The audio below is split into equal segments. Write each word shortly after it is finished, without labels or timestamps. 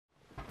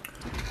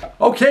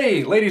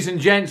Okay, ladies and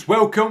gents,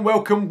 welcome.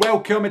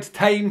 It's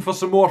time for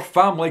some more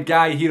Family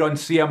Guy here on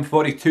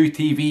CM42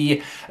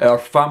 TV, our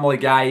Family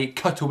Guy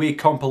Cutaway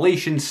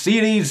Compilation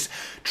series,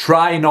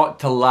 Try Not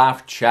to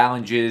Laugh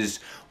Challenges.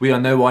 We are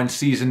now on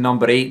season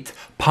number 8,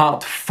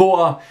 part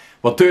 4.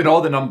 We're doing all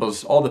the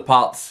numbers, all the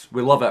parts.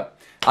 We love it.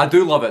 I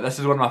do love it. This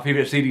is one of my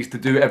favourite series to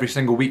do every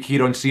single week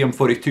here on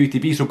CM42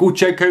 TV, so go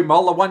check out my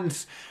other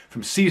ones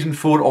from season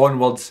 4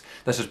 onwards.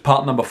 This is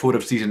part number 4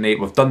 of season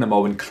 8. We've done them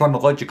all in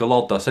chronological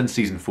order since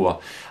season 4.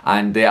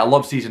 And I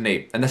love season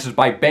 8. And this is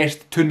by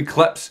Best Toon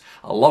Clips.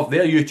 I love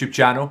their YouTube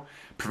channel,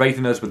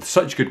 providing us with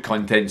such good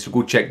content. So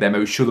go check them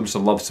out, show them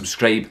some love,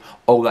 subscribe,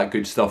 all that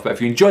good stuff. But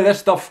if you enjoy this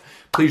stuff,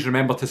 please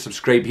remember to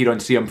subscribe here on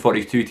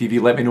CM42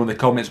 TV. Let me know in the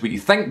comments what you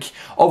think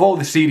of all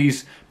the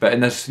series. But in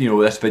this,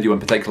 this video in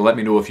particular, let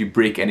me know if you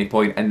break any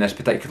point in this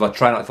particular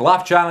Try Not to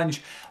Laugh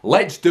challenge.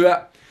 Let's do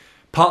it.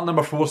 Part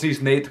number 4,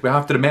 season 8. We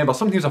have to remember,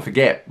 sometimes I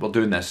forget we're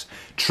doing this.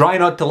 Try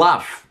not to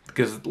laugh.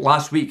 Because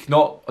last week,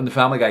 not on the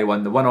Family Guy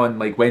one, the one on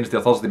like Wednesday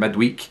or Thursday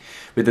midweek,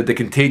 we did the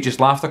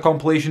Contagious Laughter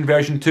Compilation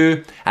version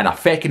 2, and I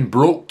feckin'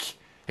 broke.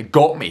 It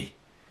got me.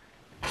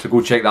 So go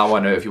check that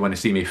one out if you want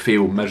to see me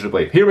fail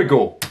miserably. Here we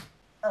go.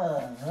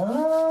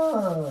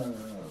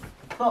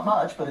 Not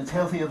much, but it's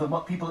healthier than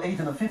what people ate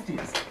in the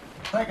 50s.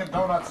 Take a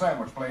donut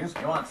sandwich, please.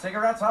 You want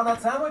cigarettes on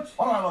that sandwich?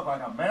 What do I look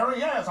like, a Mary?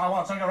 Yes, I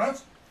want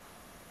cigarettes.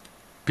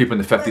 People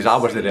in the 50s, I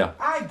was there.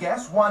 I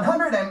guess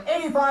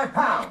 185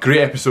 pounds.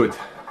 Great episode.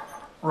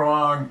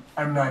 Wrong.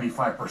 I'm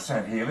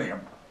 95% helium.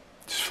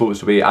 Just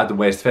floats away, Adam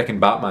West, feckin'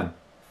 Batman.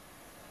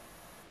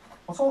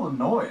 What's all the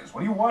noise?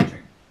 What are you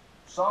watching?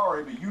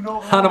 Sorry, but you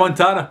know... Hannah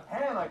Montana.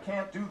 Hannah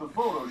can't do the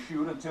photo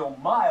shoot until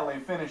Miley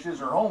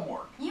finishes her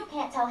homework. You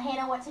can't tell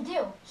Hannah what to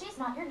do. She's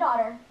not your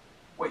daughter.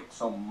 Wait,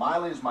 so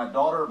Miley's my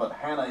daughter, but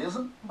Hannah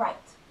isn't? Right.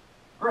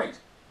 Great.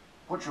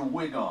 Put your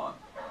wig on.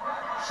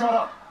 Shut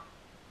up.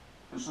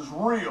 This is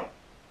real.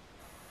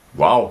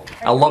 Wow.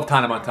 I loved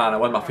Hannah Montana,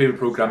 one of my favourite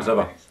programmes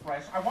ever.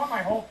 I want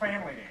my whole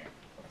family there.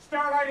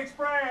 Starlight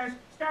Express!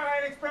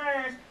 Starlight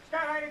Express!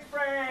 Starlight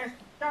Express!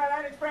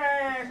 Starlight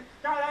Express!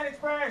 Starlight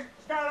Express!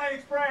 Starlight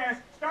Express!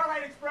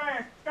 Starlight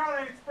Express!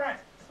 Starlight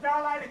Express!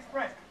 Starlight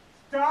Express!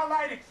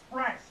 Starlight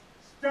Express!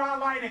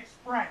 Starlight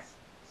Express!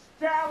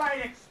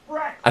 Starlight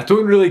Express! I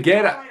don't really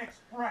get it. Starlight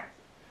Express!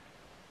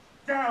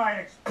 Starlight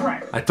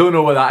Express! I don't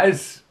know what that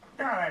is.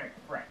 Starlight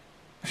Express!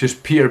 It's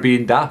just Peter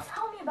being daft.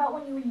 Tell me about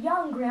when you were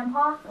young,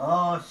 Grandpa.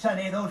 Oh,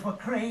 Sonny, those were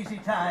crazy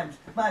times.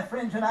 My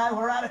friends and I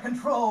were out of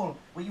control.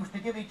 We used to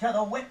give each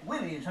other wet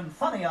willies and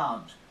funny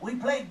arms. We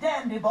played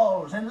dandy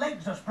balls and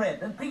legs a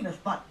spread and penis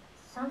butt.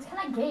 Sounds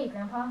kind of gay,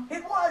 Grandpa.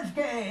 It was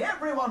gay,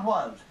 everyone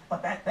was.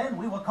 But back then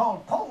we were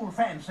called pole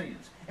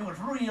fancies. It was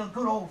real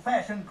good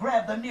old-fashioned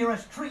grab the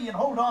nearest tree and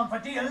hold on for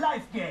dear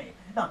life gay.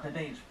 Not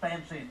today's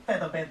fancy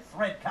featherbed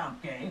thread count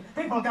gay.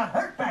 People got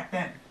hurt back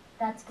then.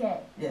 That's gay.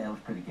 Yeah, it was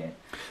pretty gay.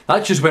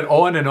 That just went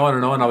on and on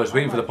and on. I was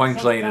waiting for the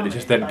punchline and it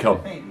just didn't come.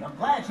 I'm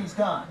glad she's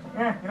gone.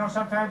 Yeah,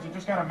 sometimes you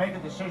just gotta make a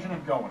decision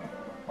and go with it.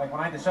 Like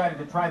when I decided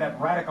to try that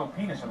radical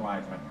penis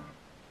enlargement.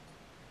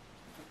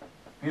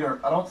 Peter,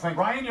 I don't think...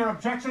 Ryan, your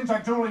objections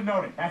are duly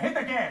noted. Now hit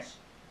the gas.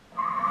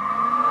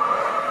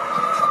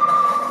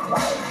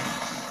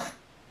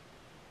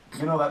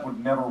 You know that would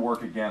never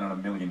work again in a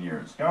million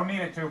years. Don't need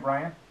it to,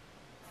 Brian.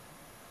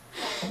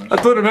 I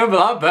don't remember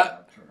that bit.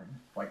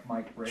 Like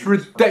Mike It's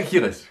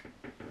ridiculous.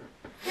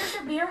 Here's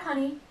your beer,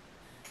 honey.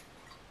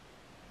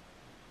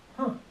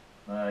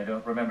 I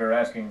don't remember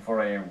asking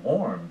for a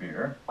warm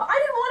beer. Well, I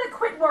didn't want to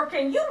quit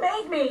working. You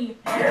made me.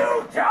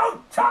 You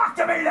don't talk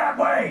to me that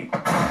way!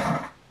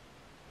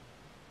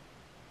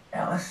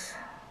 Alice,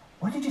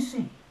 what did you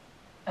see?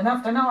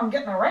 Enough to know I'm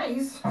getting a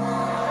raise.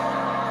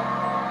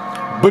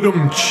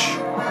 Ba-dum-tsh.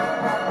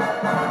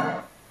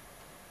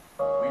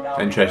 We now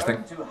Interesting.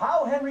 return to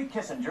how Henry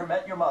Kissinger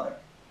met your mother.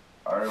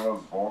 I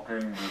was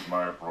walking with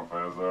my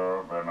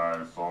professor when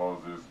I saw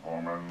this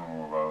woman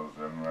who was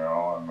in there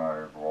and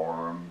I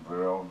wasn't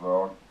filled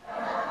out.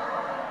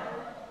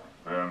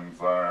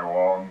 Since I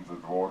want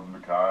it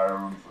wouldn't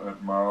count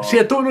at my... See,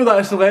 I don't know that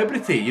a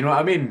celebrity, you know what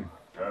I mean?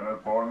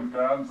 Telephone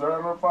cancer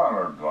and a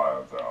funnel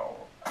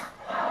dial.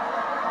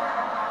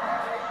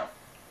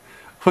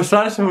 What's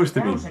that supposed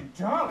to mean?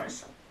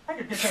 $1,000? I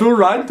could get So that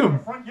random. in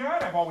the front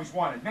yard I've always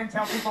wanted, and then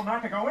tell people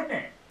not to go in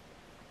there.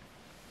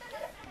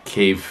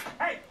 Cave.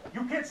 Hey,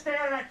 you kids stay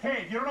out of that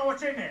cave. You don't know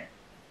what's in there.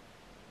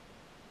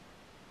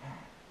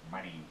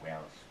 Money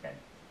well spent.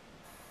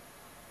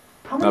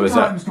 How That many was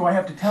times do I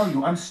have to tell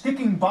you? I'm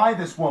sticking by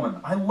this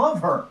woman. I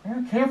love her.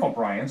 Yeah, careful,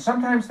 Brian.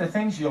 Sometimes the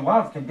things you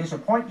love can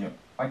disappoint you,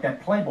 like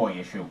that Playboy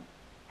issue.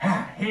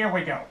 Here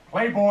we go.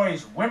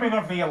 Playboy's Women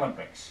of the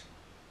Olympics.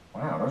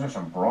 Wow, those are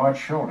some broad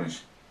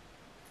shoulders.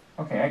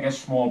 Okay, I guess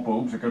small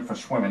boobs are good for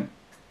swimming.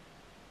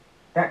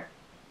 Those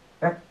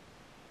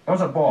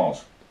are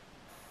balls.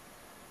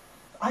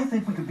 I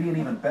think we could be an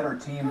even better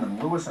team than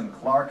Lewis and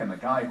Clark and the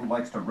guy who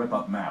likes to rip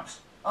up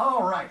maps.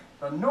 All right,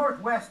 the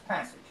Northwest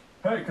Passage.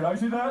 Hey, can I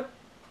see that?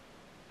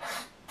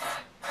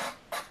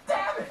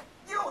 Damn it!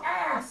 You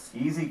ass!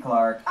 Easy,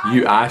 Clark.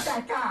 You ass.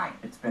 That guy.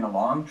 It's been a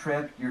long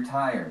trip, you're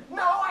tired.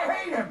 No, I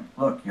hate him!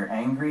 Look, you're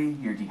angry,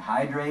 you're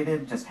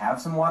dehydrated, just have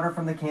some water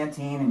from the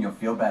canteen and you'll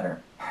feel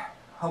better.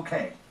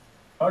 Okay.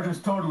 I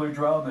just totally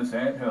drowned this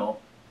anthill.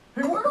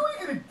 Hey, when are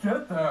we gonna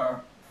get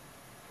there?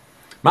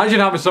 Imagine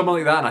having something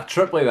like that on a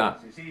trip like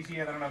that. It's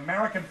easier than an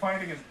American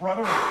finding his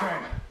brother in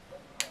China.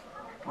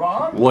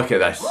 Ron? Look at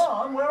this.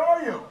 Ron, where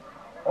are you?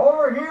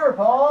 Over here,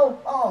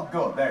 Paul. Oh,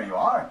 good. There you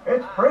are.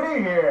 It's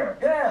pretty here.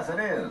 Yes, it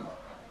is.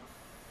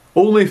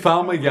 Only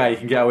Family Guy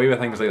can get away with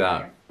things like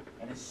that.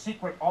 And his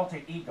secret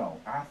alter ego,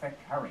 Arthur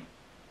Curry.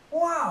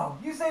 Wow,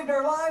 you saved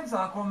our lives,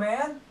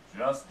 Aquaman.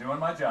 Just doing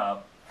my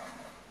job.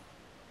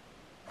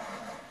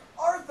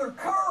 Arthur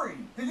Curry!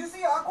 Did you see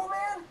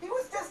Aquaman? He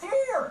was just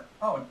here!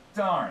 Oh,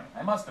 darn.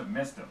 I must have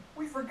missed him.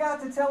 We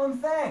forgot to tell him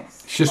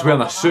thanks. He's just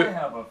wearing a I suit.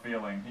 have a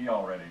feeling he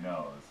already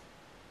knows.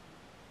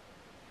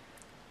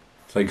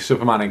 It's like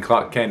Superman and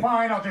Clark Kent.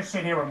 Fine, I'll just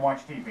sit here and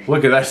watch TV.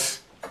 Look at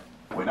this.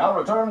 We now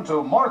return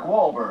to Mark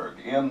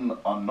Wahlberg in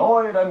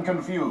Annoyed and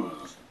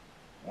Confused.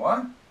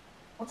 What?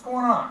 What's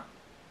going on?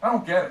 I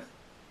don't get it.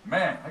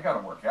 Man, I gotta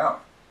work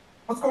out.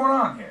 What's going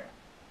on here?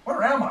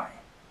 Where am I?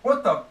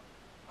 What the...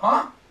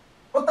 Huh?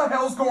 What the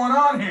hell's going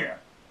on here?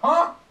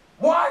 Huh?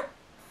 What?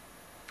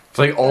 It's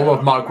like all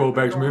of Mark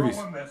Wahlberg's movies.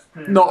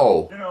 Not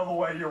all. You know the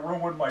way you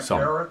ruined my Some.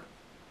 parrot?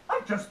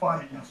 I just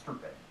bought it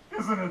yesterday.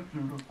 Isn't it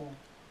beautiful?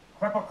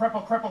 Cripple,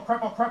 cripple, cripple,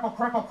 cripple, cripple,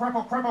 cripple,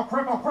 cripple, cripple,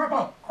 cripple,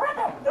 cripple,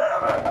 cripple!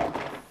 Damn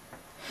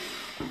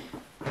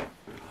it!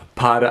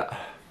 Parrot.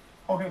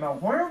 Okay, now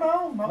where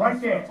now? Right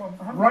there.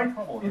 Right.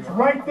 It's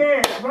right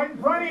there.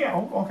 Right here.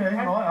 Oh, okay,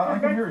 no, I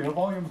can hear you.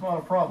 Volume's not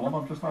a problem.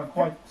 I'm just not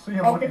quite seeing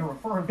what Okay. you're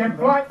referring to. Then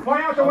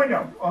fly out the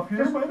window. Up here,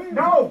 Just- maybe?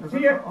 No, Is to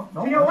it- your,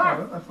 no, to your that's not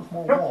left. it. That's a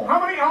small Just- wall.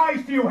 How many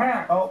eyes do you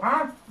have? Oh.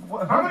 Huh?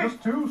 Well, How many?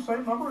 Just two,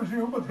 same number as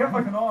you, but Yeah,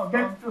 you know,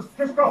 I'm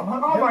just go. I'm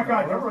not Oh, my getting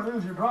God, it. Whatever it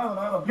is you're driving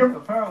at, I'm You're-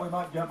 just apparently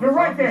not getting it. you're so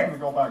right I'm there. just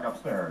going to go back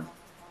upstairs.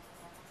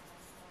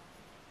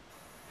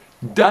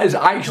 That is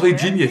actually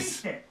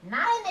genius. Not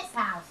in this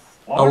house.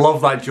 I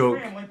love that joke.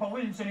 His family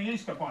believes in the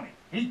Easter Bunny.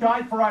 He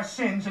died for our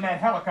sins in that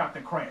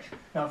helicopter crash.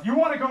 Now, if you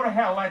want to go to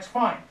hell, that's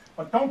fine.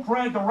 But don't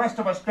drag the rest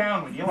of us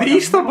down with you like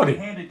Easter a Bunny.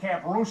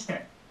 handicapped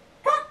rooster.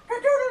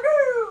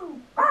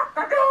 Cock-a-doodle-doo!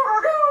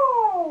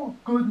 Cock-a-doodle-doo!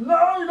 Good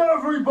night,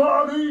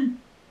 everybody!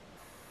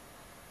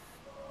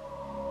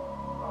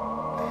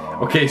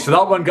 Okay, so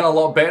that one got a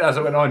lot better as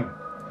it went on.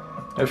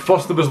 At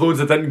first there was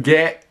loads I didn't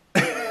get.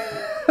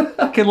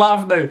 I can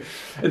laugh now.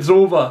 It's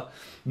over.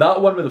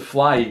 That one with the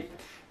fly.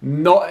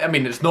 I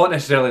mean, it's not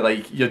necessarily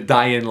like you're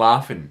dying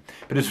laughing,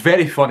 but it's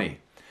very funny.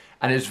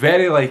 And it's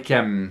very like,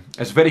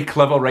 it's very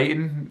clever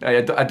writing.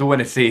 I don't want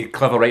to say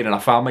clever writing in a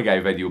Family Guy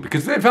video,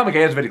 because the Family Guy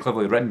is very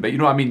cleverly written, but you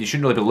know what I mean, you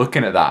shouldn't really be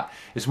looking at that.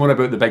 It's more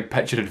about the big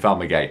picture in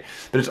Family Guy.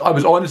 But it's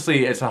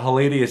a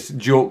hilarious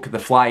joke, the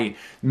fly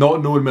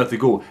not knowing where to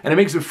go. And it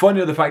makes it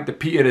funnier the fact that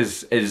Peter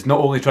is not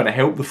only trying to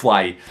help the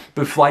fly,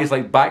 but fly's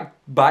like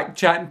back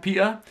chatting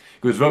Peter.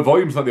 Goes, well,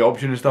 volume's not the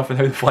option and stuff, and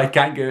how the fly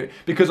can't get out.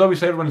 Because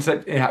obviously everyone's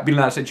been in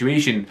that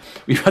situation.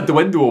 We've had the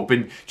window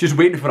open, just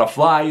waiting for a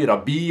fly or a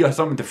bee or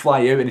something to fly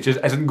out, and it just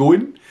isn't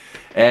going.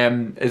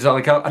 It's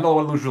like another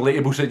one of those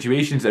relatable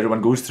situations that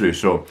everyone goes through.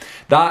 So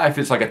that, if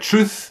it's like a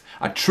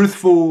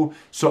truthful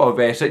sort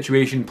of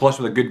situation, plus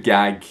with a good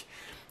gag,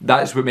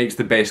 that's what makes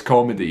the best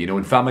comedy, you know,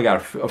 and Family Guy are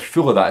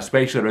full of that,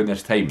 especially around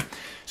this time.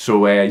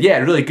 So yeah,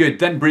 really good.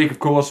 Didn't break, of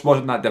course,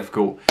 wasn't that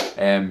difficult,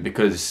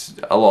 because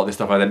a lot of the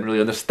stuff I didn't really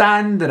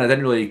understand and I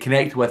didn't really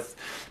connect with,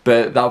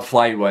 but that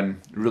fly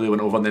one really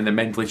went over, and then the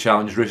mentally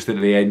challenged rooster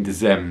at the end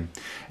is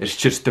it's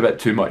just a bit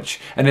too much.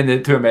 And then the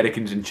two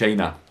Americans in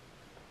China.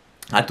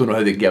 I don't know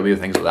how they can get away with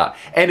things like that.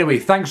 Anyway,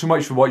 thanks so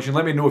much for watching.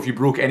 Let me know if you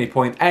broke any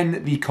point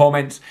in the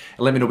comments.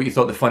 Let me know what you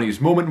thought the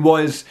funniest moment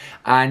was.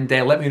 And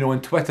let me know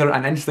on Twitter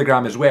and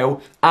Instagram as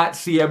well, at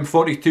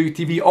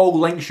CM42TV. All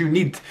links you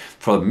need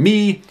for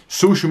me,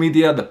 social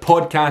media, the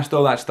podcast,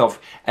 all that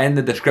stuff in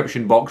the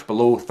description box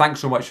below.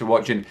 Thanks so much for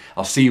watching.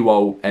 I'll see you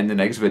all in the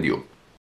next video.